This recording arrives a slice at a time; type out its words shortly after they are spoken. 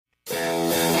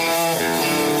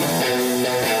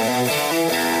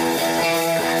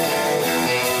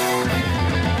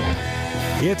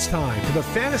It's time for the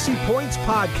Fantasy Points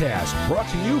Podcast, brought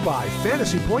to you by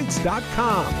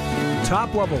FantasyPoints.com.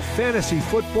 Top-level fantasy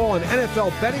football and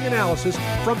NFL betting analysis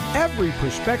from every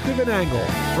perspective and angle,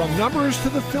 from numbers to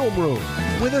the film room,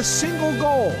 with a single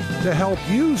goal to help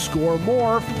you score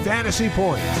more fantasy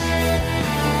points.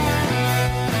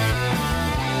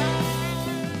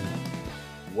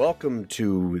 Welcome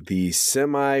to the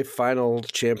semifinal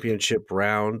championship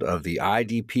round of the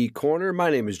IDP Corner. My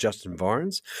name is Justin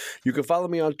Barnes. You can follow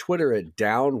me on Twitter at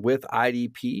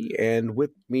DownWithIDP, and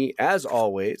with me, as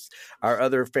always, our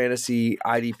other fantasy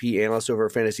IDP analyst over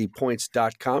at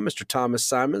FantasyPoints.com, Mr. Thomas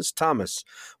Simons. Thomas,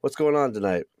 what's going on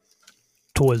tonight?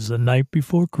 'Twas the night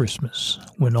before Christmas,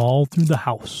 when all through the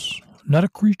house not a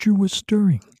creature was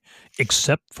stirring,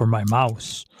 except for my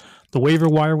mouse. The waiver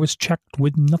wire was checked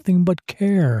with nothing but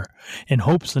care, in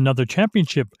hopes another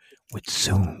championship would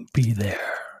soon be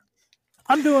there.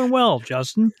 I'm doing well,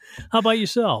 Justin. How about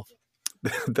yourself?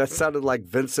 That sounded like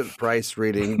Vincent Price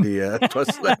reading the "Twas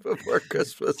the Night Before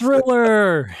Christmas"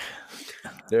 Thriller.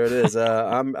 There it is.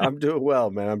 I'm doing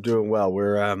well, man. I'm doing well.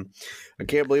 We're I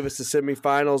can't believe it's the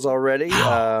semifinals already.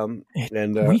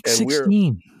 Week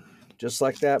 16. Just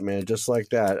like that, man. Just like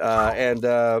that.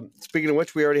 And speaking of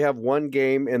which, we already have one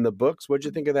game in the books. What'd you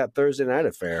think of that Thursday night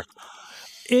affair?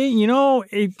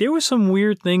 There were some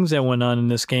weird things that went on in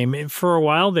this game. For a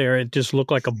while there, it just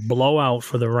looked like a blowout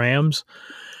for the Rams.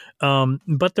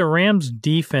 But the Rams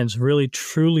defense really,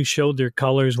 truly showed their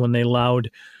colors when they allowed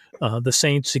the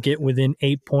Saints to get within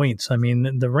 8 points. I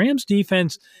mean, the Rams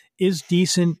defense is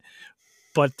decent,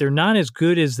 but they're not as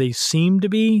good as they seem to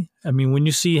be. I mean, when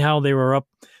you see how they were up,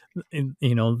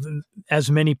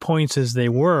 as many points as they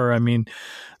were. I mean,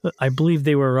 I believe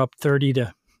they were up 30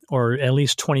 to, or at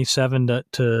least 27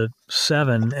 to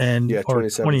 7, and yeah,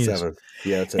 27-7.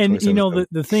 Yeah, it's and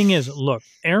the thing is, look,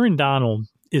 Aaron Donald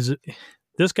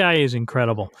this guy is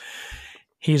incredible.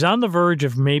 He's on the verge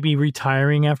of maybe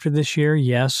retiring after this year.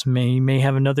 Yes, may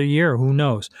have another year. Who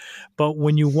knows? But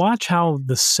when you watch how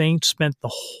the Saints spent the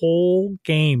whole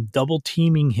game double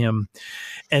teaming him,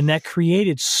 and that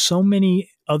created so many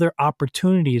other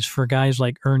opportunities for guys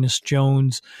like Ernest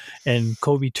Jones and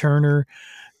Kobe Turner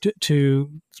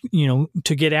to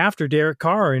get after Derek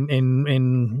Carr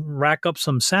and rack up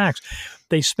some sacks.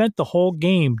 They spent the whole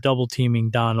game double teaming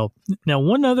Donald. Now,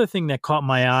 one other thing that caught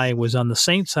my eye was on the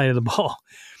Saints side of the ball.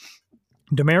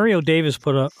 Demario Davis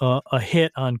put a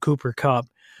hit on Cooper Kupp,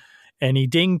 and he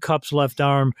dinged Kupp's left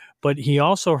arm, but he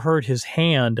also hurt his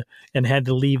hand and had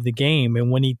to leave the game.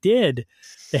 And when he did,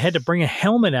 they had to bring a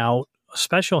helmet out, a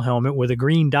special helmet with a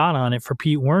green dot on it for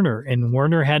Pete Werner, and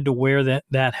Werner had to wear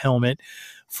that helmet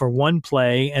for one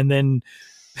play, and then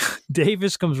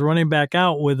Davis comes running back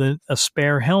out with a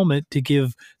spare helmet to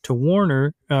give to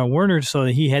Werner, so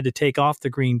that he had to take off the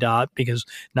green dot because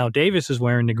now Davis is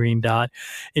wearing the green dot.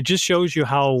 It just shows you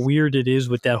how weird it is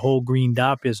with that whole green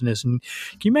dot business. And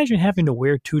can you imagine having to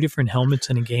wear two different helmets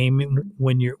in a game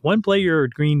when you're one play you're a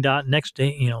green dot, next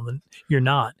day you're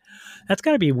not? That's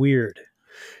got to be weird.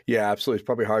 Yeah, absolutely. It's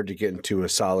probably hard to get into a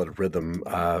solid rhythm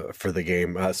for the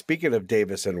game. Speaking of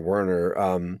Davis and Werner,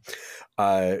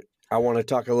 I want to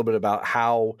talk a little bit about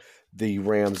how the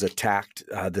Rams attacked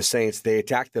the Saints. They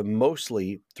attacked them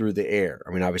mostly through the air.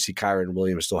 I mean, obviously, Kyren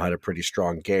Williams still had a pretty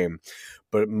strong game,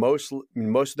 but most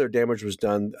of their damage was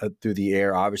done through the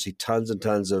air. Obviously, tons and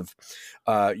tons of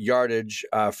yardage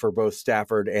for both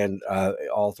Stafford and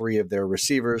all three of their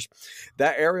receivers.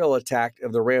 That aerial attack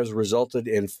of the Rams resulted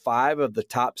in 5 of the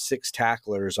top 6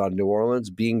 tacklers on New Orleans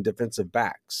being defensive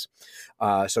backs.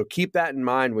 So keep that in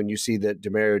mind when you see that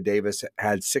Demario Davis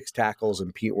had 6 tackles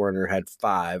and Pete Werner had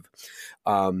 5.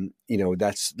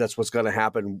 That's what's going to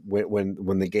happen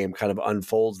when the game kind of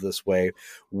unfolds this way,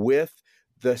 with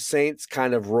the Saints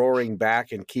kind of roaring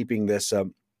back and keeping this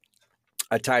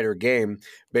a tighter game.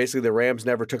 Basically, the Rams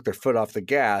never took their foot off the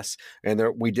gas, and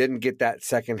we didn't get that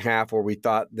second half where we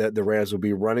thought that the Rams would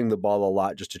be running the ball a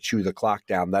lot just to chew the clock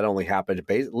down. That only happened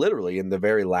literally in the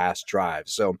very last drive.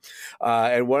 So,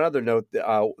 and one other note,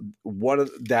 one of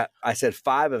that I said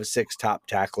 5 of 6 top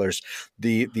tacklers.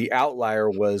 The outlier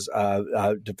was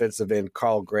defensive end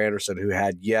Carl Granderson, who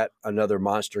had yet another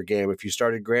monster game. If you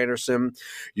started Granderson,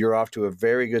 you're off to a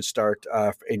very good start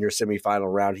in your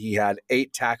semifinal round. He had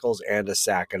 8 tackles and a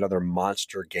sack, another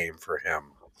monster game for him.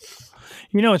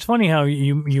 It's funny how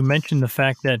you mentioned the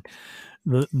fact that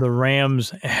the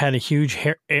Rams had a huge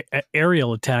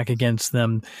aerial attack against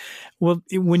them. Well,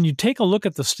 when you take a look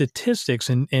at the statistics,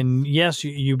 and yes,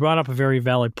 you brought up a very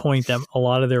valid point that a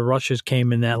lot of their rushes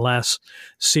came in that last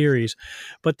series,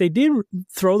 but they did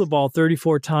throw the ball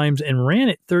 34 times and ran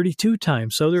it 32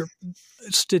 times. So they're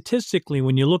statistically,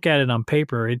 when you look at it on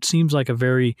paper, it seems like a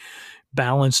very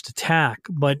balanced attack.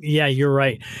 But yeah, you're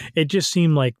right. It just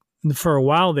seemed like for a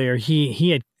while there,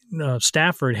 he had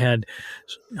Stafford had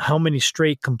how many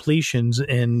straight completions,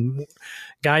 and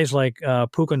guys like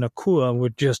Puka Nacua were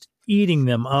just eating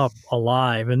them up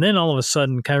alive. And then all of a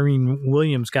sudden, Kyren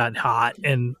Williams got hot,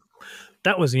 and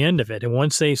that was the end of it. And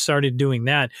once they started doing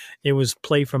that, it was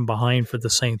play from behind for the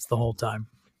Saints the whole time.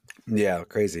 Yeah,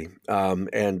 crazy. A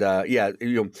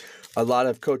lot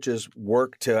of coaches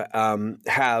work to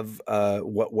have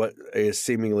what is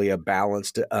seemingly a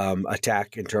balanced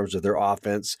attack in terms of their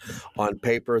offense on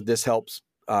paper. This helps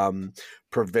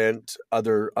prevent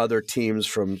other teams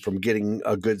from getting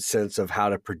a good sense of how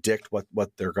to predict what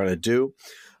they're going to do.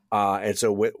 And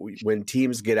so when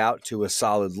teams get out to a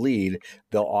solid lead,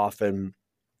 they'll often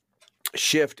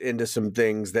shift into some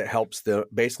things that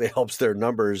basically helps their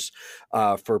numbers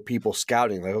for people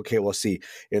scouting. Like, okay, we'll see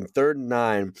in 3rd and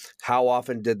 9, how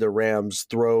often did the Rams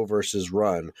throw versus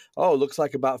run? Oh, it looks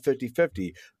like about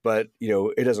 50-50, but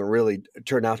it doesn't really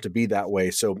turn out to be that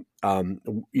way. So,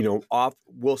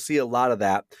 we'll see a lot of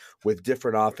that with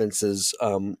different offenses,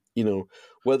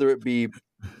 whether it be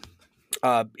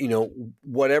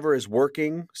whatever is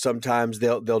working, sometimes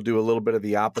they'll do a little bit of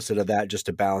the opposite of that just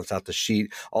to balance out the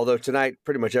sheet. Although tonight,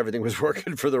 pretty much everything was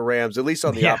working for the Rams, at least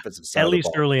on the offensive side. At least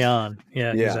early on.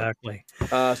 Yeah, exactly.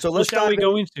 So let's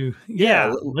go into.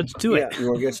 Yeah, let's do it. You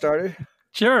want to get started?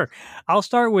 Sure. I'll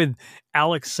start with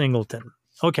Alex Singleton.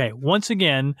 Okay, once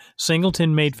again,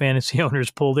 Singleton made fantasy owners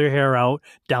pull their hair out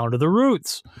down to the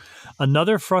roots.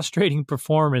 Another frustrating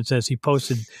performance as he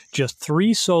posted just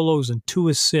 3 solos and 2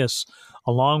 assists,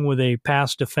 along with a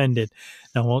pass defended.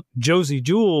 Now, Josie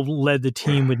Jewell led the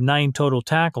team with 9 total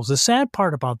tackles. The sad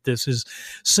part about this is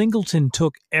Singleton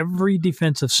took every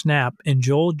defensive snap, and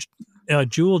Jewell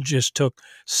just took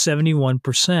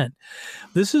 71%.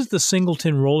 This is the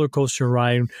Singleton roller coaster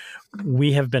ride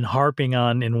we have been harping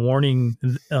on and warning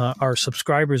our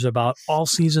subscribers about all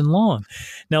season long.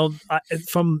 Now,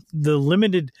 from the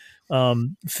limited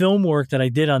film work that I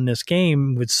did on this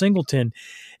game with Singleton,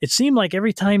 it seemed like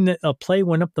every time that a play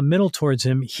went up the middle towards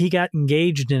him, he got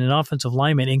engaged in an offensive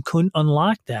lineman and couldn't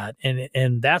unlock that.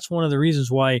 And that's one of the reasons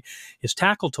why his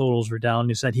tackle totals were down,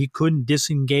 is that he couldn't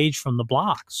disengage from the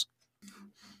blocks.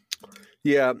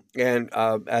 Yeah, and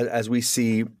as we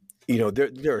see,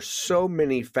 there are so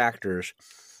many factors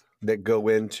that go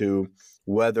into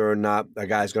whether or not a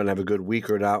guy's going to have a good week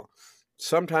or not.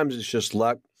 Sometimes it's just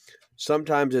luck.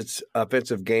 Sometimes it's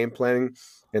offensive game planning.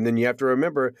 And then you have to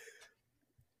remember,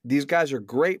 these guys are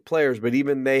great players, but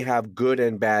even they have good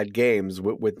and bad games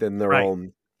within their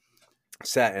own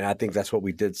set. And I think that's what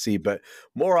we did see. But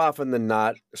more often than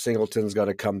not, Singleton's going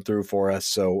to come through for us.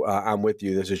 So I'm with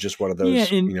you. This is just one of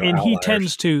those. Yeah, and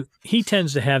outliers. he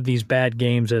tends to have these bad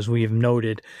games, as we have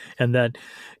noted, and that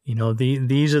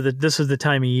this is the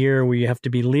time of year where you have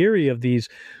to be leery of these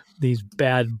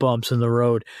bad bumps in the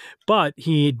road. But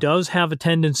he does have a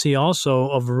tendency also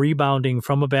of rebounding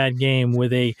from a bad game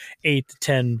with a 8 to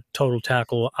 10 total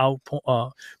tackle out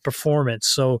performance.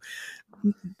 So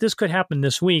this could happen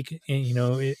this week.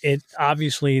 It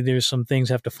obviously there's some things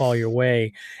have to fall your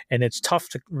way, and it's tough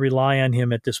to rely on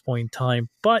him at this point in time,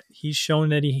 but he's shown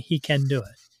that he can do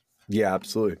it. Yeah,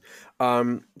 absolutely.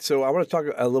 So I want to talk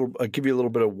give you a little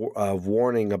bit of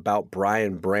warning about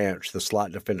Brian Branch, the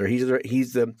slot defender. He's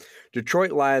the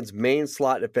Detroit Lions' main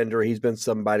slot defender. He's been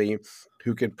somebody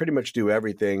who can pretty much do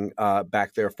everything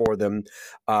back there for them.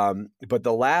 But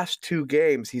the last 2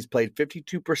 games, he's played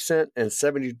 52% and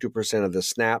 72% of the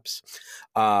snaps,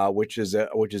 which is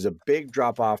a big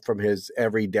drop off from his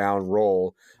every down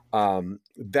role.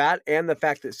 That and the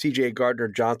fact that C.J.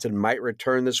 Gardner-Johnson might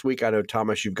return this week. I know,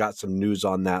 Thomas, you've got some news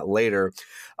on that later.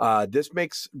 This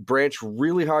makes Branch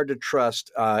really hard to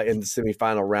trust in the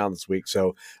semifinal round this week.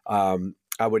 So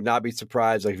I would not be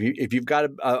surprised. Like if you've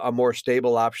got a more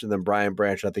stable option than Brian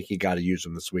Branch, I think you got to use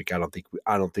him this week. I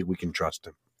don't think we can trust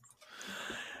him.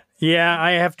 Yeah,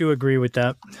 I have to agree with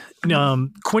that.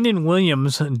 Quinnen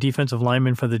Williams, defensive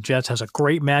lineman for the Jets, has a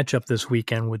great matchup this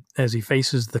weekend as he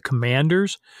faces the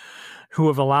Commanders. who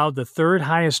have allowed the third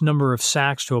highest number of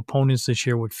sacks to opponents this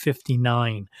year with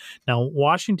 59. Now,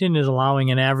 Washington is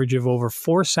allowing an average of over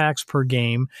 4 sacks per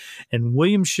game, and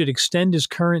Williams should extend his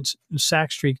current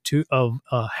sack streak of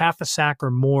half a sack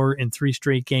or more in 3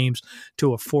 straight games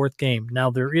to a 4th game. Now,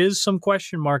 there is some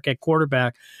question mark at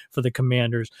quarterback for the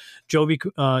Commanders. Jacoby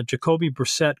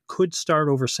Brissett could start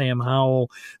over Sam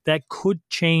Howell. That could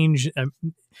change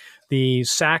the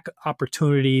sack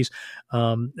opportunities,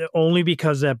 only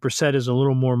because that Brissett is a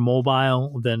little more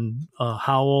mobile than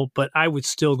Howell, but I would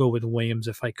still go with Williams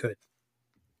if I could.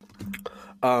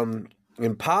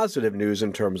 In positive news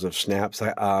in terms of snaps,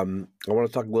 I want to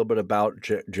talk a little bit about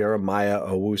Jeremiah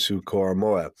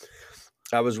Owusu-Koramoah.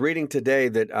 I was reading today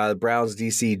that Browns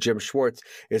DC Jim Schwartz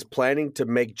is planning to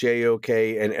make JOK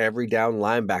an every down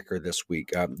linebacker this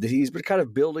week. He's been kind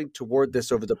of building toward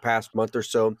this over the past month or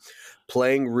so,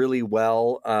 playing really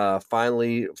well.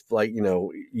 Finally,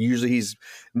 usually he's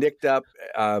nicked up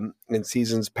in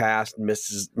seasons past,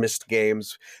 missed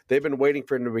games. They've been waiting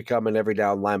for him to become an every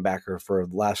down linebacker for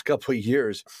the last couple of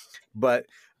years, but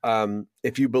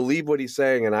if you believe what he's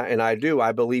saying, and I do,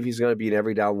 I believe he's going to be an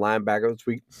every down linebacker this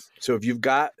week. So if you've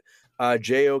got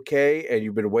JOK and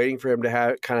you've been waiting for him to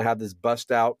have this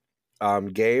bust out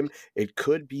game, it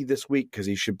could be this week because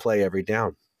he should play every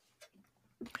down.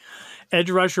 Edge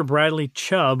rusher Bradley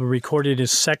Chubb recorded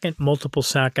his second multiple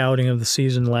sack outing of the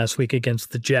season last week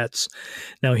against the Jets.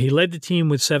 Now, he led the team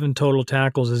with 7 total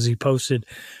tackles as he posted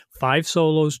 5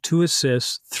 solos, 2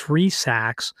 assists, 3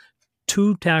 sacks,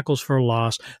 2 tackles for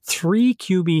loss, 3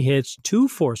 QB hits, 2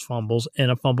 forced fumbles,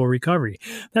 and a fumble recovery.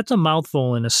 That's a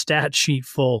mouthful and a stat sheet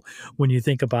full when you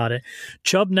think about it.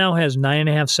 Chubb now has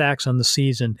 9.5 sacks on the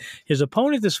season. His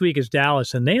opponent this week is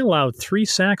Dallas, and they allowed 3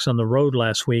 sacks on the road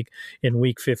last week in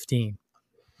Week 15.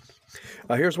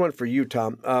 Here's one for you,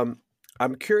 Tom.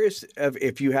 I'm curious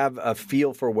if you have a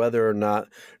feel for whether or not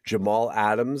Jamal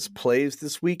Adams plays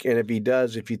this week, and if he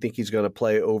does, if you think he's going to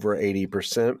play over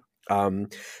 80%.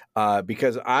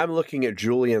 Because I'm looking at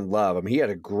Julian Love. He had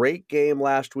a great game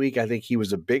last week. I think he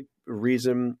was a big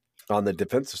reason on the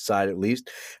defensive side, at least,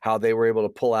 how they were able to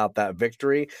pull out that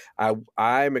victory.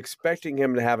 I'm expecting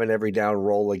him to have an every down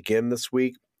role again this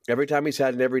week. Every time he's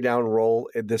had an every down role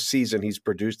this season, he's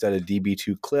produced at a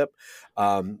DB2 clip.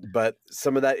 But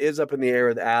some of that is up in the air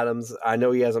with Adams. I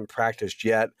know he hasn't practiced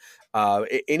yet.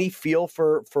 Any feel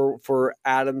for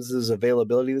Adams's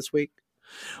availability this week?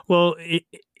 Well,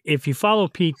 if you follow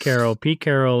Pete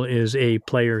Carroll is a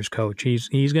player's coach.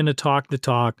 He's going to talk the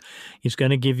talk. He's going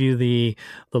to give you the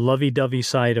lovey-dovey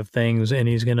side of things, and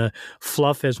he's going to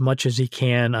fluff as much as he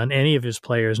can on any of his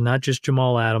players, not just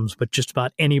Jamal Adams, but just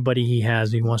about anybody he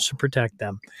has. He wants to protect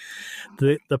them.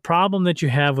 The problem that you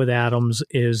have with Adams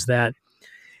is that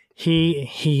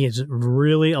he is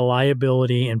really a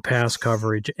liability in pass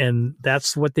coverage, and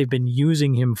that's what they've been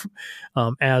using him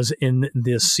as in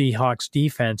the Seahawks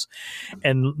defense.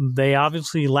 And they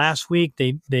obviously last week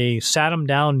they sat him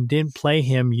down and didn't play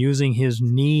him using his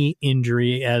knee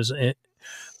injury as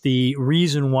the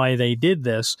reason why they did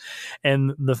this.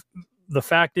 And the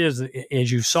fact is,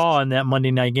 as you saw in that Monday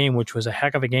night game, which was a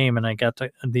heck of a game, and I got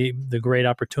the great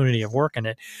opportunity of working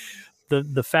it.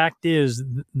 The fact is,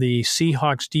 the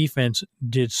Seahawks defense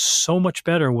did so much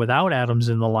better without Adams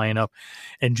in the lineup,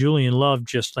 and Julian Love,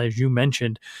 just as you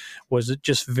mentioned, was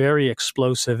just very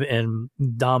explosive and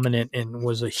dominant, and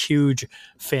was a huge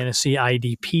fantasy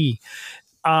IDP.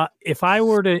 If I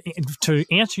were to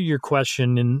answer your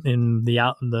question in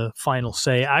the final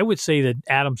say, I would say that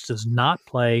Adams does not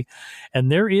play,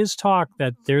 and there is talk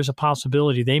that there's a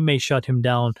possibility they may shut him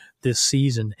down this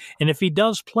season. And if he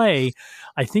does play,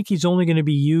 I think he's only going to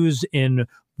be used in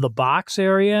the box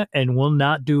area and will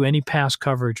not do any pass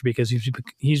coverage because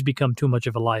he's become too much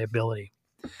of a liability.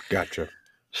 Gotcha.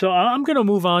 So I'm going to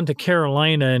move on to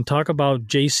Carolina and talk about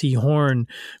J.C. Horn,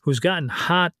 who's gotten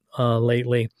hot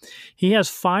lately. He has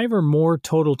 5 or more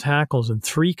total tackles in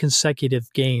 3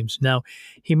 consecutive games. Now,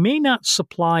 he may not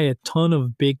supply a ton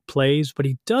of big plays, but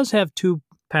he does have 2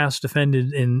 pass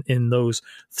defended in those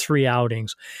 3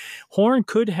 outings. Horn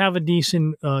could have a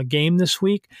decent game this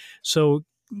week, so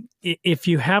if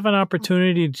you have an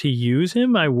opportunity to use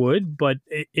him, I would, but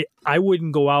I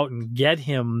wouldn't go out and get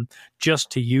him just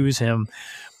to use him.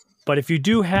 But if you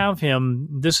do have him,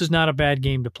 this is not a bad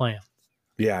game to play him.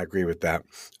 Yeah, I agree with that.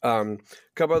 A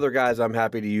couple other guys I'm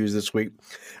happy to use this week.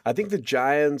 I think the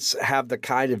Giants have the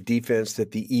kind of defense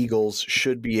that the Eagles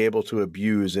should be able to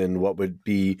abuse in what would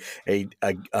be a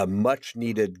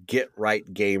much-needed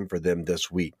get-right game for them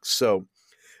this week. So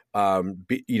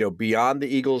Beyond the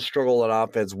Eagles' struggle on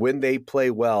offense, when they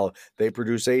play well, they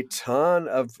produce a ton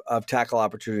of tackle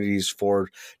opportunities for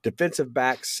defensive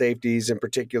backs, safeties in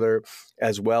particular,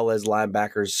 as well as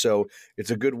linebackers. So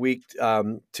it's a good week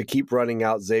to keep running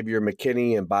out Xavier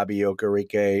McKinney and Bobby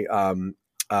Okereke.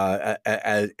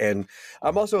 And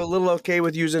I'm also a little okay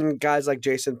with using guys like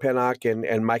Jason Pinnock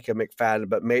and Micah McFadden,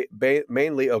 but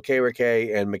mainly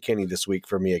Okereke and McKinney this week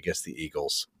for me against the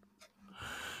Eagles.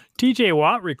 TJ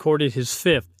Watt recorded his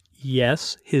fifth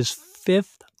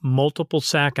multiple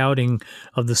sack outing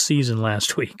of the season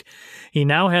last week. He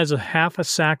now has a half a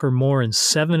sack or more in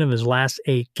 7 of his last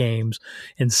 8 games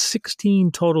and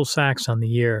 16 total sacks on the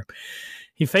year.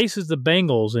 He faces the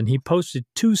Bengals, and he posted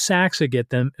 2 sacks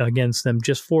against them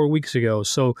just 4 weeks ago.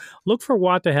 So look for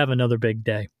Watt to have another big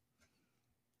day.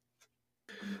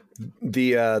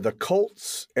 The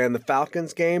Colts and the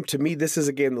Falcons game, to me, this is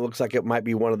a game that looks like it might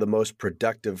be one of the most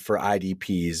productive for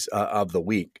IDPs of the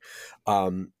week.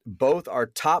 Both are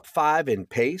top 5 in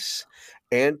pace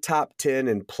and top 10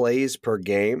 in plays per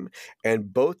game,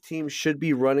 and both teams should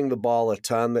be running the ball a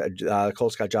ton. The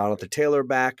Colts got Jonathan Taylor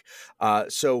back.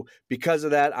 So because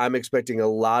of that, I'm expecting a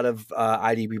lot of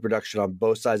IDP production on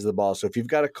both sides of the ball. So if you've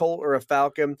got a Colt or a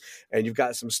Falcon and you've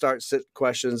got some start-sit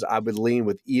questions, I would lean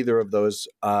with either of those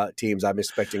teams. I'm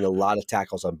expecting a lot of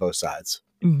tackles on both sides.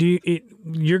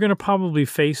 You're going to probably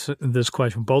face this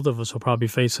question. Both of us will probably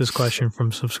face this question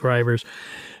from subscribers.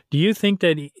 Do you think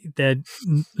that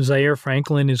Zaire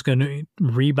Franklin is going to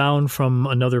rebound from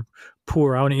another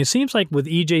poor outing? It seems like with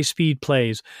EJ Speed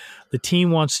plays, the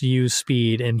team wants to use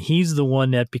speed, and he's the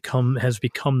one that has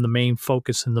become the main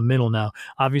focus in the middle now.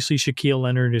 Obviously, Shaquille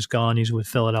Leonard is gone. He's with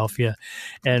Philadelphia.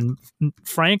 And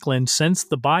Franklin, since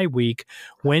the bye week,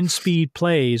 when Speed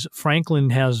plays, Franklin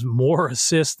has more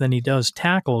assists than he does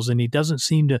tackles, and he doesn't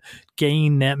seem to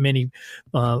gain that many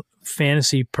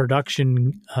fantasy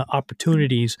production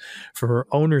opportunities for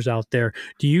owners out there.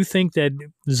 Do you think that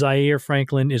Zaire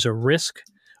Franklin is a risk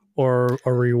or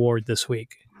a reward this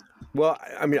week? Well,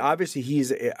 I mean, obviously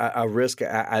he's a risk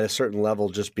at a certain level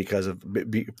just because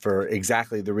for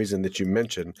exactly the reason that you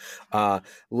mentioned.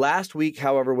 Last week,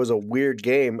 however, was a weird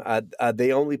game.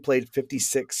 They only played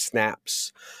 56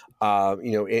 snaps.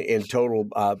 In total,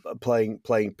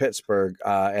 playing Pittsburgh,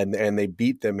 and they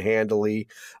beat them handily.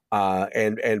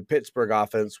 And Pittsburgh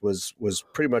offense was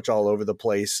pretty much all over the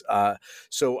place.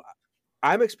 So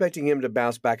I'm expecting him to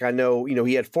bounce back. I know,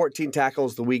 he had 14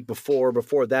 tackles the week before.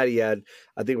 Before that, he had,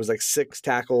 I think it was like 6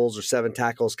 tackles or 7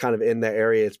 tackles kind of in that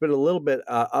area. It's been a little bit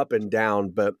up and down,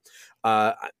 but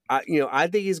I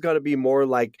think he's going to be more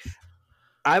like,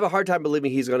 I have a hard time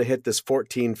believing he's going to hit this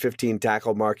 14, 15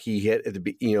 tackle mark he hit at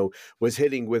was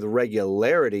hitting with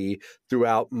regularity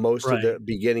throughout most of the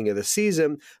beginning of the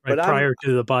season. Right, but prior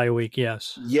to the bye week,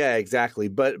 yes. Yeah, exactly.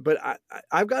 But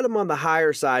I've got him on the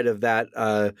higher side of that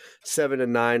 7 to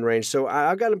 9 range. So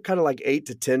I've got him kind of like 8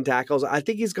 to 10 tackles. I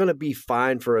think he's going to be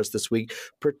fine for us this week,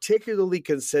 particularly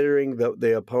considering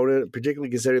the opponent,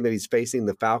 particularly considering that he's facing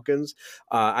the Falcons.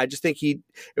 I just think it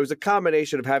was a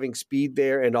combination of having speed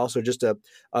there and also just a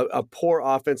poor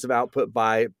offensive output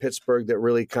by Pittsburgh that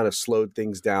really kind of slowed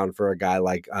things down for a guy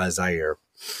like Zaire.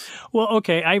 Well,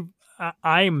 okay,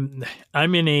 I'm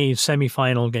in a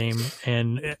semifinal game,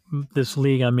 and this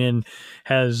league I'm in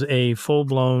has a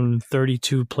full-blown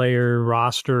 32-player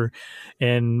roster,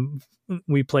 and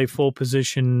we play full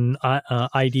position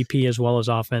IDP as well as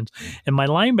offense. And my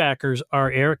linebackers are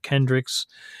Eric Kendricks.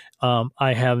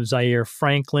 I have Zaire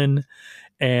Franklin,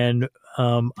 and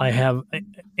I have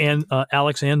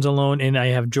Alex Anzalone, and I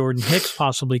have Jordan Hicks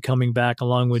possibly coming back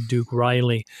along with Duke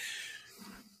Riley.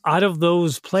 Out of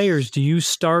those players, do you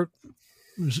start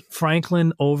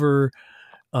Franklin over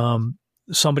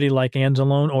somebody like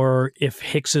Anzalone, or if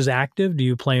Hicks is active, do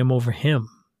you play him over him?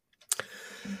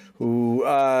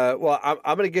 Well,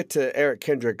 I'm going to get to Eric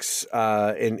Kendricks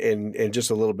in just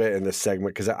a little bit in this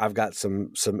segment because I've got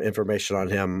some information on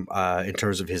him in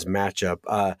terms of his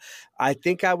matchup. I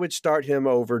think I would start him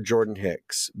over Jordan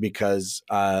Hicks because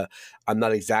I'm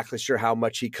not exactly sure how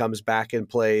much he comes back and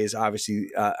plays.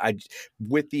 Obviously,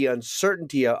 with the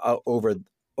uncertainty over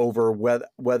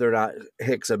whether or not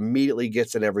Hicks immediately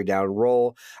gets an every down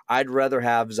role, I'd rather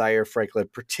have Zaire Franklin,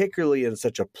 particularly in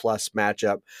such a plus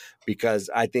matchup, because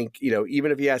I think,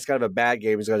 even if he has kind of a bad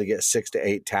game, he's going to get 6 to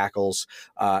 8 tackles,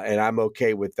 and I'm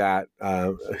okay with that.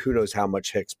 Who knows how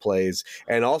much Hicks plays,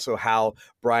 and also how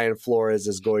Brian Flores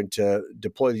is going to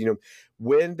deploy.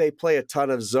 When they play a ton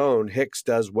of zone, Hicks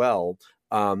does well.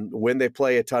 When they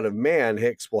play a ton of man,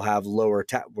 Hicks will have lower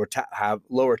tackle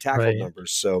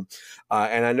numbers. So,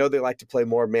 and I know they like to play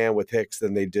more man with Hicks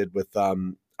than they did with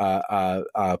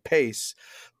pace,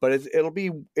 but it'll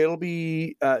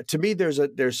be to me.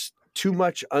 There's too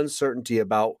much uncertainty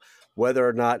about whether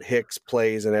or not Hicks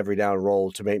plays an every down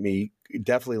role to make me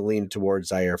definitely lean towards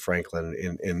Zaire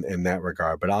Franklin in that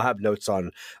regard. But I'll have notes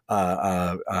on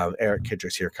Eric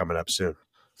Kendricks here coming up soon.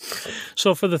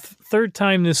 So for the third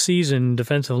time this season,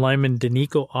 defensive lineman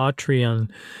Danico Autry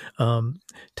on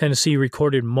Tennessee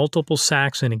recorded multiple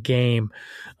sacks in a game,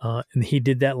 and he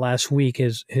did that last week,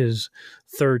 his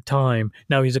third time.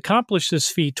 Now, he's accomplished this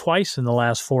feat twice in the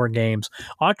last 4 games.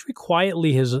 Autry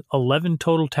quietly has 11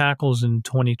 total tackles in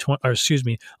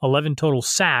 11 total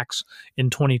sacks in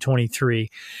 2023.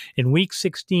 In Week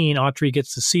 16, Autry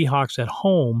gets the Seahawks at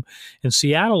home, and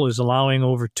Seattle is allowing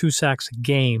over 2 sacks a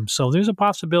game. So there's a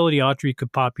possibility Autry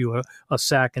could pop you a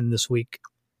sack in this week.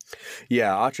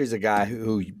 Yeah, Autry's a guy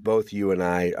who both you and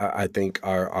I think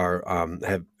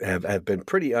have been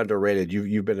pretty underrated.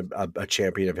 You've been a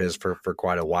champion of his for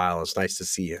quite a while. It's nice to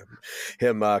see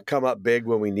him come up big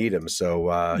when we need him. So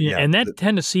and that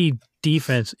Tennessee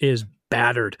defense is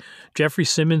battered. Jeffrey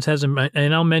Simmons hasn't,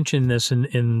 and I'll mention this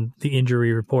in the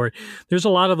injury report. There's a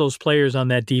lot of those players on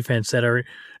that defense that are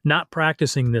not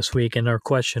practicing this week and are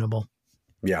questionable.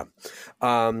 Yeah.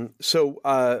 So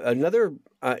another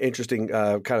interesting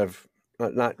kind of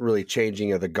not really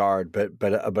changing of the guard, but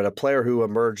a player who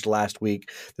emerged last week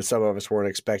that some of us weren't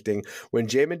expecting. When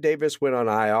Jamin Davis went on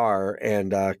IR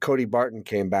and Cody Barton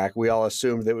came back, we all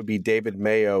assumed that it would be David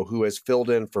Mayo, who has filled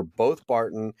in for both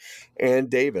Barton and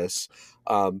Davis,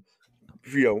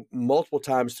 multiple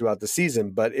times throughout the season.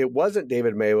 But it wasn't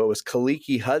David Mayo; it was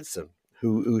Kaliki Hudson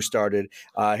who started.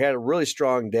 He had a really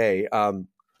strong day.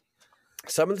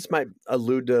 Some of this might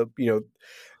allude to,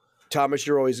 Thomas,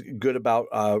 you're always good about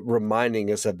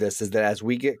reminding us of this, is that as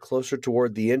we get closer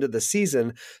toward the end of the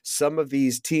season, some of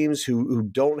these teams who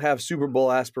don't have Super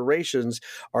Bowl aspirations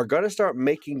are going to start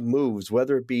making moves,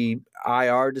 whether it be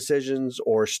IR decisions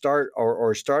or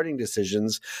starting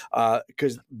decisions,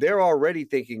 because they're already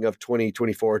thinking of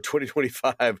 2024,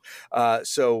 2025.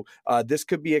 So this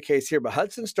could be a case here. But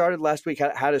Hudson started last week,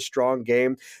 had a strong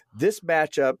game. This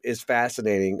matchup is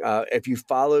fascinating. If you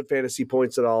followed Fantasy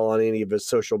Points at all on any of his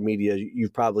social media,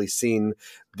 you've probably seen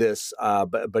this.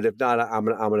 But if not, I'm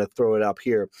gonna throw it up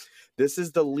here. This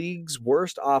is the league's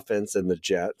worst offense in the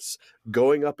Jets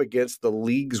going up against the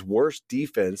league's worst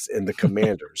defense in the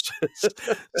Commanders.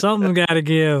 Something got to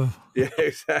give. Yeah,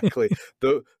 exactly.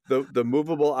 The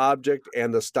movable object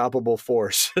and the stoppable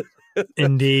force.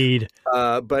 Indeed.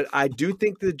 But I do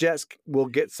think the Jets will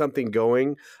get something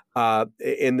going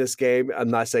in this game. I'm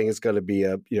not saying it's going to be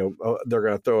they're going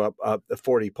to throw up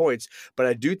 40 points, but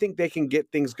I do think they can get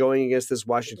things going against this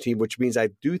Washington team, which means I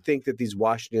do think that these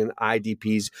Washington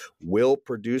IDPs will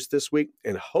produce this week.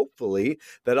 And hopefully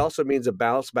that also means a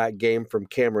bounce back game from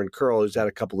Cameron Curl, who's had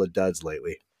a couple of duds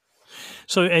lately.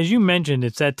 So as you mentioned,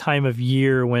 it's that time of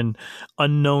year when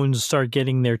unknowns start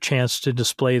getting their chance to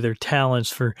display their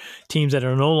talents for teams that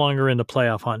are no longer in the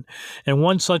playoff hunt. And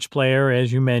one such player,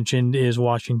 as you mentioned, is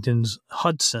Washington's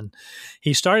Hudson.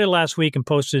 He started last week and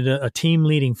posted a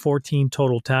team-leading 14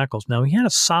 total tackles. Now, he had a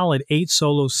solid 8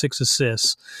 solos, 6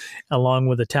 assists, along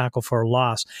with a tackle for a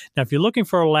loss. Now, if you're looking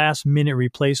for a last-minute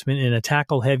replacement in a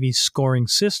tackle-heavy scoring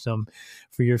system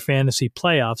for your fantasy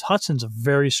playoffs, Hudson's a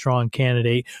very strong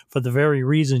candidate for the very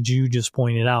reasons you just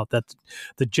pointed out, that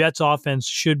the Jets offense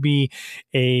should be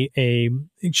it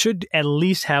should at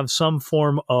least have some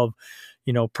form of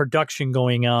production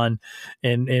going on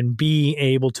and be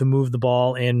able to move the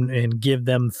ball and give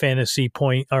them fantasy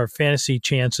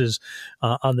chances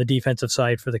on the defensive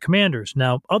side for the Commanders.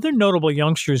 Now, other notable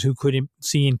youngsters who could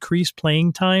see increased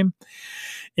playing time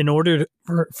in order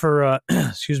for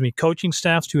coaching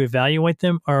staffs to evaluate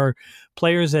them are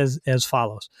players as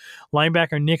follows.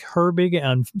 Linebacker Nick Herbig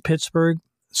on Pittsburgh,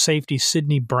 safety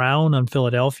Sidney Brown on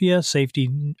Philadelphia,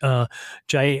 safety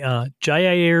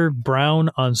Jair Brown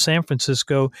on San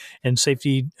Francisco, and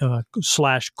safety /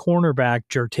 cornerback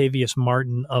Jartavius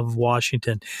Martin of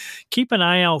Washington. Keep an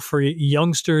eye out for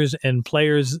youngsters and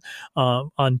players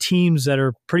on teams that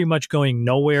are pretty much going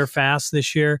nowhere fast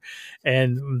this year,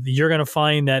 and you're going to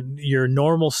find that your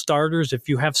normal starters, if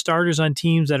you have starters on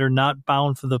teams that are not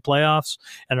bound for the playoffs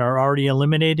and are already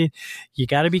eliminated, you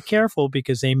got to be careful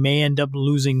because they may end up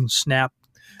losing snaps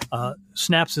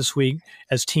this week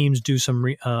as teams do some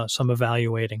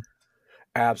evaluating.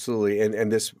 Absolutely,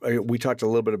 and this we talked a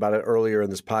little bit about it earlier in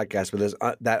this podcast, but this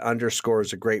that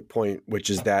underscores a great point,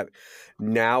 which is that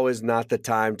now is not the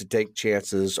time to take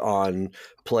chances on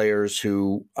players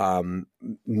who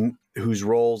whose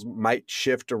roles might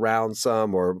shift around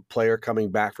some, or player coming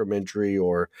back from injury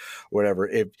or whatever.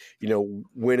 If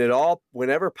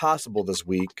whenever possible this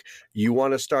week, you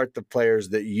want to start the players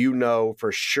that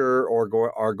for sure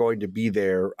are going to be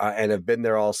there and have been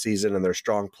there all season, and they're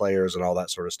strong players and all that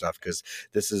sort of stuff. Because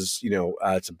this is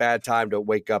it's a bad time to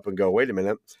wake up and go, wait a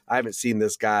minute, I haven't seen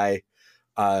this guy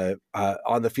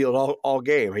on the field all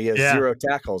game. He has 0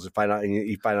 tackles. You find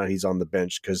out he's on the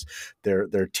bench because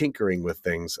they're tinkering with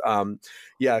things.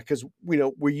 Because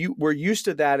we're used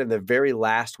to that in the very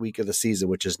last week of the season,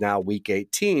 which is now week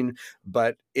 18.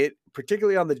 But it,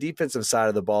 particularly on the defensive side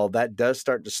of the ball, that does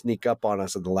start to sneak up on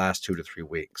us in the last 2 to 3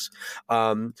 weeks.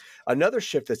 Another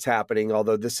shift that's happening,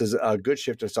 although this is a good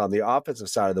shift that's on the offensive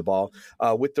side of the ball,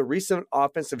 with the recent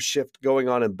offensive shift going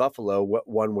on in Buffalo,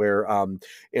 one where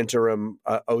interim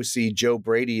OC Joe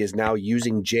Brady is now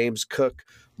using James Cook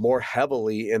more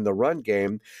heavily in the run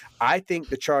game. I think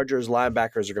the Chargers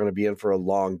linebackers are going to be in for a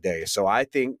long day. So I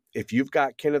think if you've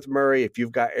got Kenneth Murray, if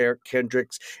you've got Eric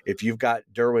Kendricks, if you've got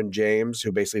Derwin James,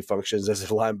 who basically functions as a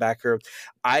linebacker,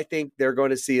 I think they're going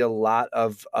to see a lot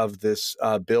of this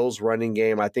Bills running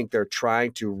game. I think they're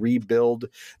trying to rebuild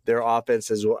their offense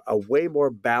as a way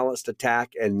more balanced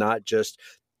attack and not just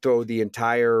throw the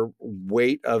entire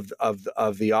weight of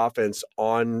the offense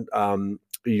on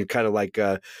you kind of like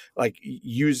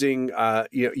using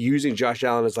Josh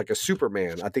Allen as like a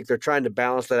Superman. I think they're trying to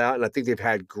balance that out, and I think they've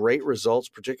had great results,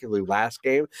 particularly last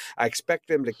game. I expect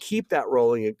them to keep that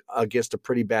rolling against a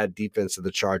pretty bad defense of the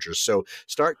Chargers. So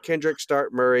start Kendrick,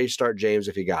 start Murray, start James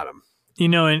if you got him.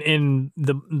 And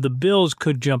the Bills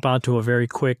could jump out to a very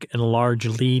quick and large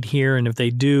lead here, and if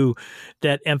they do,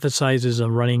 that emphasizes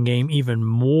a running game even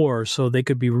more, so they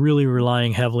could be really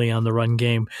relying heavily on the run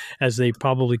game, as they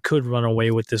probably could run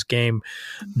away with this game.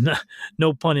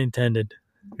 No pun intended.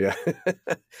 Yeah.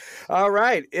 All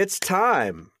right, it's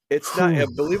time. It's not,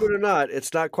 believe it or not,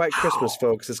 it's not quite Christmas,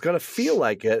 folks. It's going to feel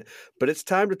like it, but it's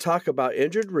time to talk about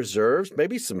injured reserves,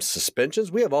 maybe some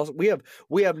suspensions. We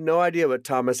have no idea what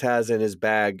Thomas has in his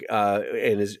bag,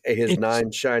 and his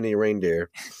 9 shiny reindeer.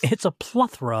 It's a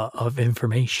plethora of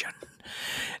information.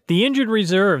 The injured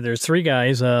reserve, there's 3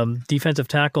 guys. Defensive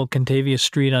tackle Kentavious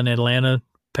Street on Atlanta,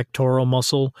 pectoral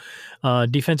muscle.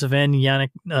 Defensive end Yannick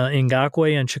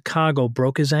Ngakoue on Chicago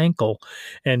broke his ankle.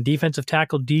 And defensive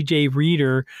tackle DJ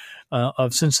Reader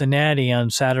of Cincinnati on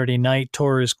Saturday night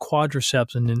tore his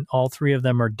quadriceps, and then all 3 of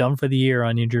them are done for the year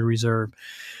on injured reserve.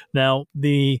 Now,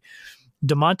 the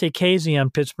DeMonte Casey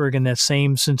on Pittsburgh in that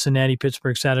same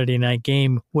Cincinnati-Pittsburgh Saturday night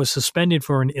game was suspended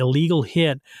for an illegal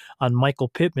hit on Michael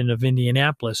Pittman of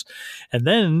Indianapolis. And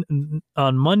then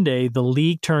on Monday, the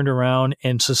league turned around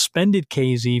and suspended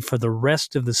Casey for the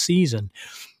rest of the season.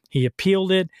 He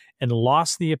appealed it and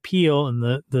lost the appeal,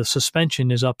 and the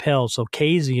suspension is upheld. So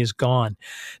Casey is gone.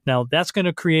 Now, that's going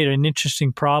to create an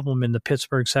interesting problem in the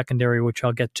Pittsburgh secondary, which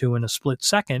I'll get to in a split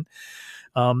second.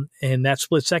 And that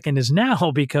split second is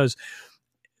now because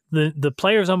the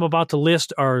players I'm about to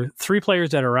list are 3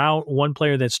 players that are out, 1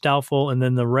 player that's doubtful, and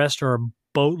then the rest are a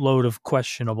boatload of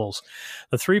questionables.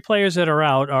 The 3 players that are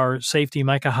out are safety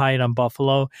Micah Hyde on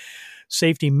Buffalo,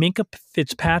 safety Minkah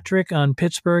Fitzpatrick on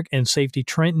Pittsburgh, and safety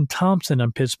Trenton Thompson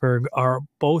on Pittsburgh are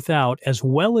both out, as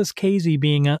well as Casey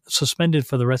being suspended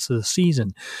for the rest of the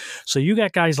season. So you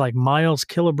got guys like Miles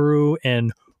Killebrew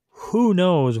and who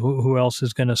knows who else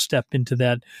is going to step into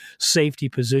that safety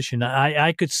position.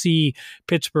 I could see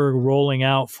Pittsburgh rolling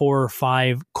out 4 or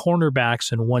 5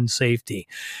 cornerbacks and 1 safety,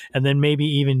 and then maybe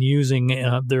even using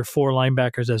their 4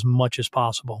 linebackers as much as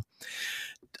possible.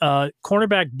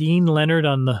 Cornerback Dean Leonard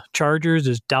on the Chargers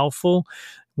is doubtful.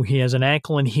 He has an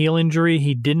ankle and heel injury.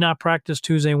 He did not practice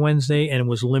Tuesday, Wednesday, and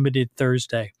was limited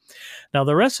Thursday. Now,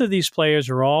 the rest of these players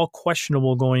are all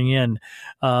questionable going in.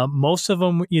 Most of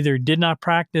them either did not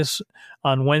practice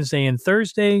on Wednesday and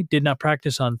Thursday, did not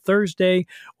practice on Thursday,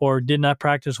 or did not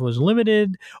practice, was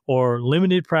limited, or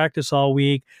limited practice all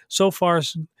week. So far,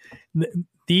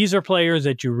 these are players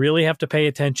that you really have to pay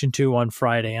attention to on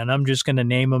Friday, and I'm just going to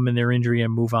name them in their injury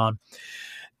and move on.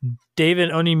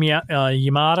 David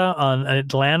Onyemata on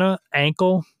Atlanta,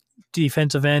 ankle.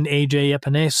 Defensive end A.J.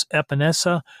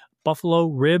 Epinesa, Buffalo,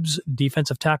 ribs.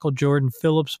 Defensive tackle Jordan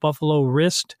Phillips, Buffalo,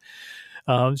 wrist.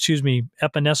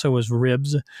 Epinesa was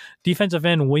ribs. Defensive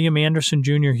end William Anderson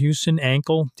Jr., Houston,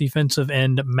 ankle. Defensive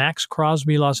end Max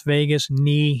Crosby, Las Vegas,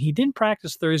 knee. He didn't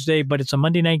practice Thursday, but it's a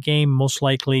Monday night game, most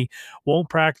likely. Won't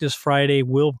practice Friday.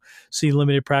 Will see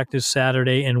limited practice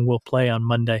Saturday and will play on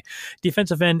Monday.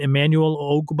 Defensive end Emmanuel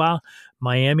Ogba,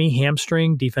 Miami,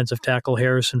 hamstring. Defensive tackle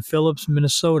Harrison Phillips,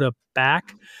 Minnesota,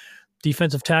 back.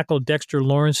 Defensive tackle Dexter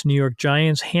Lawrence, New York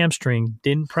Giants, hamstring.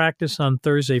 Didn't practice on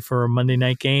Thursday for a Monday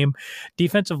night game.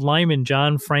 Defensive lineman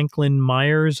John Franklin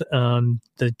Myers,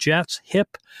 the Jets,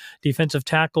 hip. Defensive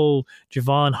tackle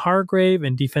Javon Hargrave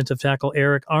and defensive tackle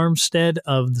Eric Armstead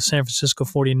of the San Francisco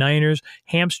 49ers,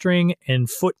 hamstring and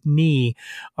foot knee.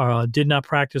 Did not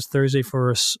practice Thursday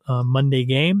for a Monday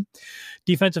game.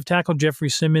 Defensive tackle Jeffrey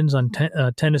Simmons on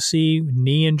Tennessee,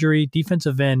 knee injury.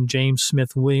 Defensive end James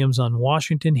Smith-Williams on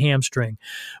Washington, hamstring.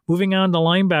 Moving on to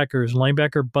linebackers.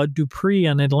 Linebacker Bud Dupree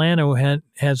on Atlanta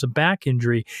has a back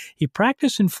injury. He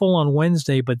practiced in full on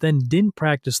Wednesday, but then didn't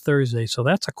practice Thursday, so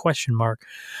that's a question mark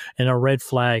and a red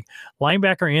flag.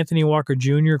 Linebacker Anthony Walker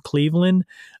Jr., Cleveland.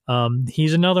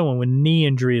 He's another one with knee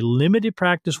injury. Limited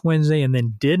practice Wednesday and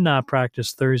then did not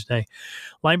practice Thursday.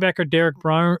 Linebacker Derek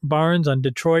Barnes on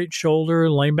Detroit, shoulder.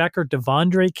 Linebacker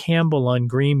Devondre Campbell on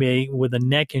Green Bay with a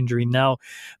neck injury. Now,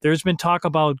 there's been talk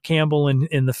about Campbell and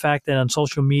the fact that on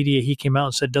social media he came out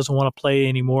and said doesn't want to play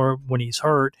anymore when he's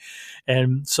hurt.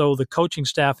 And so the coaching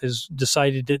staff has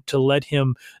decided to let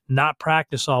him not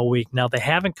practice all week. Now, they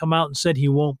haven't come out and said he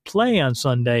won't play on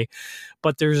Sunday,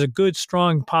 but there's a good,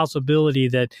 strong possibility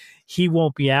that he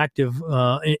won't be active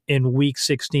in Week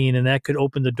 16, and that could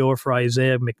open the door for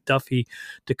Isaiah McDuffie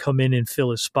to come in and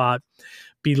fill his spot.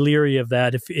 Be leery of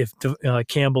that if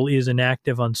Campbell is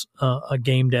inactive on a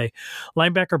game day.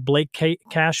 Linebacker Blake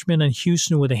Cashman on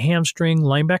Houston with a hamstring.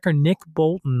 Linebacker Nick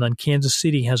Bolton on Kansas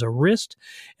City has a wrist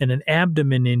and an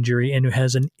abdomen injury and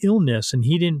has an illness, and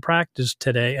he didn't practice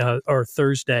today or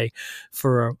Thursday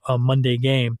for a Monday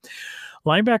game.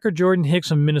 Linebacker Jordan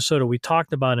Hicks in Minnesota, we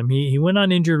talked about him. He went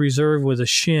on injured reserve with a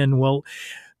shin. Well,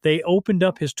 they opened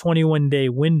up his 21-day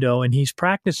window, and he's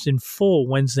practiced in full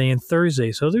Wednesday and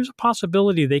Thursday. So there's a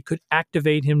possibility they could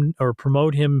activate him or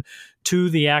promote him to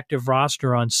the active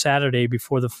roster on Saturday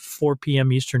before the 4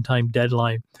 p.m. Eastern Time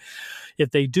deadline.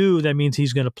 If they do, that means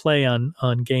he's going to play on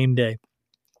game day.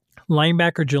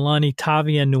 Linebacker Jelani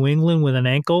Tavia in New England with an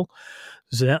ankle.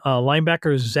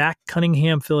 Linebacker Zach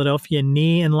Cunningham, Philadelphia,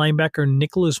 knee, and linebacker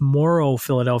Nicholas Morrow,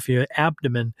 Philadelphia,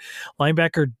 abdomen.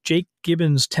 Linebacker Jake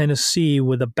Gibbons, Tennessee,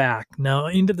 with a back. Now,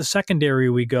 into the secondary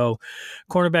we go.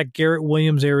 Cornerback Garrett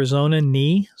Williams, Arizona,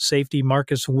 knee. Safety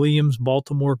Marcus Williams,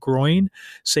 Baltimore, groin.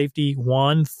 Safety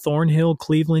Juan Thornhill,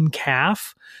 Cleveland,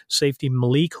 calf. Safety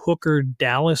Malik Hooker,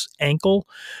 Dallas, ankle.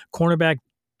 Cornerback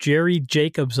Jerry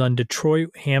Jacobs on Detroit,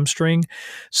 hamstring.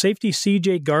 Safety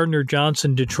C.J.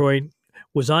 Gardner-Johnson, Detroit,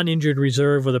 was on injured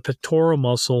reserve with a pectoral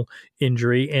muscle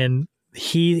injury, and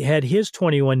he had his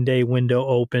 21-day window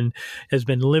open, has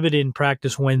been limited in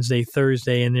practice Wednesday,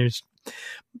 Thursday, and there's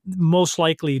most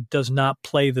likely does not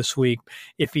play this week.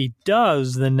 If he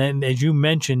does, then as you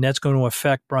mentioned, that's going to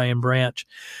affect Brian Branch.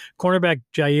 Cornerback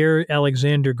Jair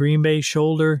Alexander, Green Bay,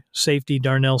 shoulder. Safety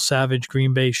Darnell Savage,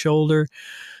 Green Bay, shoulder.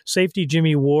 Safety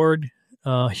Jimmy Ward,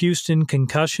 Houston,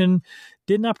 concussion.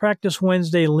 Did not practice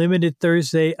Wednesday, limited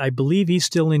Thursday. I believe he's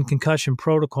still in concussion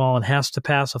protocol and has to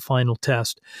pass a final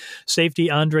test. Safety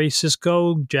Andre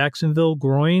Cisco, Jacksonville,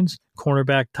 groins.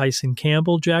 Cornerback Tyson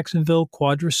Campbell, Jacksonville,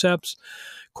 quadriceps.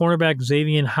 Cornerback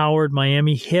Xavier Howard,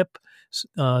 Miami, hip.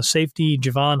 Safety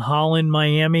Javon Holland,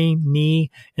 Miami,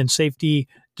 knee. And safety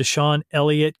Deshaun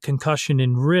Elliott, concussion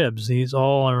in ribs. These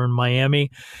all are in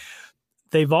Miami.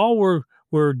 They've all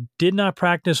did not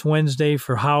practice Wednesday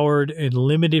for Howard, and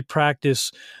limited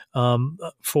practice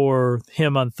for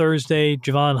him on Thursday.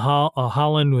 Javon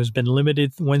Holland has been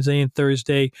limited Wednesday and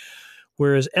Thursday,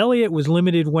 whereas Elliott was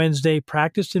limited Wednesday,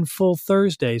 practiced in full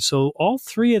Thursday. So all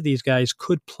three of these guys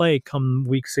could play come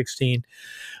Week 16.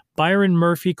 Byron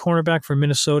Murphy, cornerback for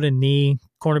Minnesota, knee.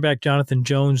 Cornerback Jonathan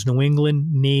Jones, New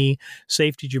England, knee.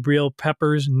 Safety Jabril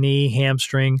Peppers, knee,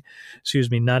 hamstring. Excuse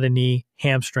me, not a knee,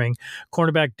 hamstring.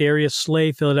 Cornerback Darius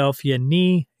Slay, Philadelphia,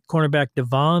 knee. Cornerback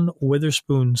Devon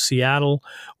Witherspoon, Seattle,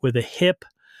 with a hip.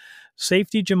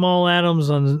 Safety Jamal Adams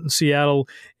on Seattle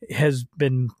has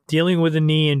been dealing with a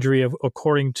knee injury,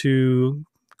 according to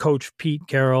Coach Pete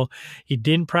Carroll. He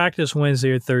didn't practice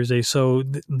Wednesday or Thursday, so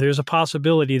there's a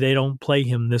possibility they don't play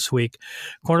him this week.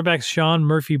 Cornerback Sean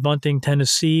Murphy Bunting,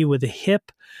 Tennessee, with a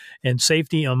hip, and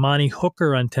safety Amani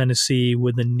Hooker on Tennessee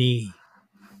with a knee.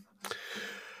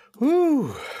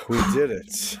 Woo, we did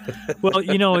it. Well,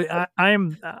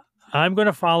 I'm going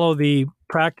to follow the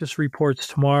practice reports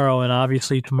tomorrow, and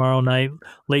obviously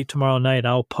late tomorrow night,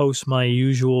 I'll post my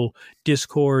usual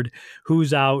Discord,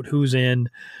 who's out, who's in,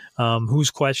 who's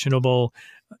questionable.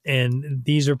 And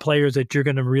these are players that you're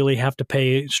going to really have to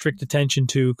pay strict attention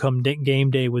to come game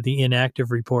day with the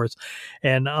inactive reports.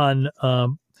 And on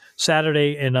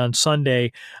Saturday and on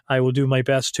Sunday, I will do my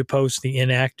best to post the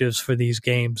inactives for these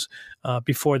games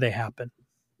before they happen.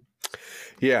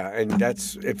 Yeah, and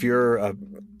that's if you're a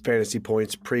Fantasy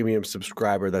Points premium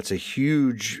subscriber, that's a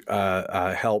huge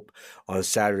help on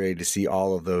Saturday to see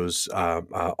all those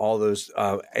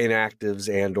inactives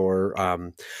and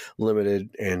or limited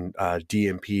and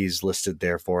DMPs listed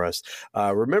there for us.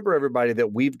 Remember, everybody,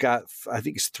 that we've got, I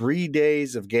think it's 3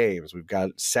 days of games. We've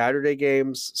got Saturday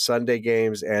games, Sunday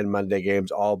games, and Monday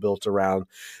games, all built around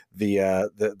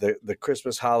the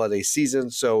Christmas holiday season.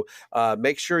 So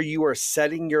make sure you are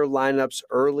setting your lineups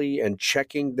early and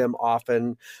checking them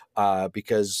often,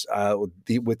 because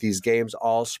with these games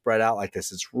all spread out like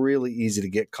this, it's really easy to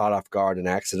get caught off guard and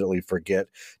accidentally forget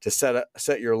to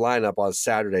set your lineup on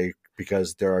Saturday,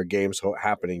 because there are games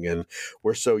happening and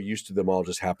we're so used to them all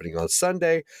just happening on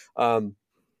Sunday.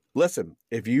 Listen,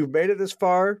 if you've made it this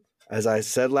far, as I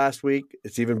said last week,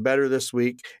 it's even better this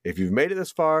week. If you've made it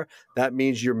this far, that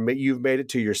means you've made it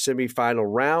to your semifinal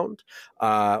round.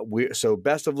 So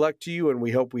best of luck to you, and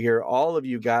we hope we hear all of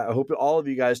you guys. I hope all of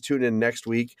you guys tune in next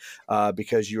week,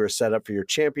 because you are set up for your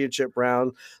championship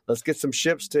round. Let's get some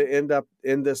ships to end up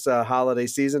in this holiday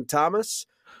season. Thomas,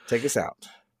 take us out.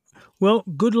 Well,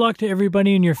 good luck to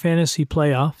everybody in your fantasy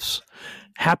playoffs.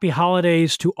 Happy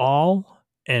holidays to all,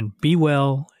 and be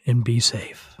well and be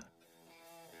safe.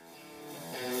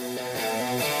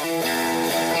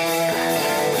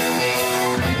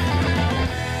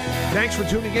 Thanks for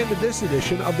tuning in to this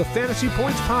edition of the Fantasy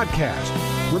Points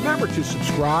Podcast. Remember to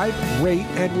subscribe, rate,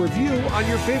 and review on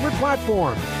your favorite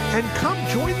platform. And come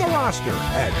join the roster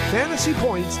at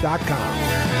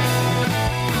fantasypoints.com.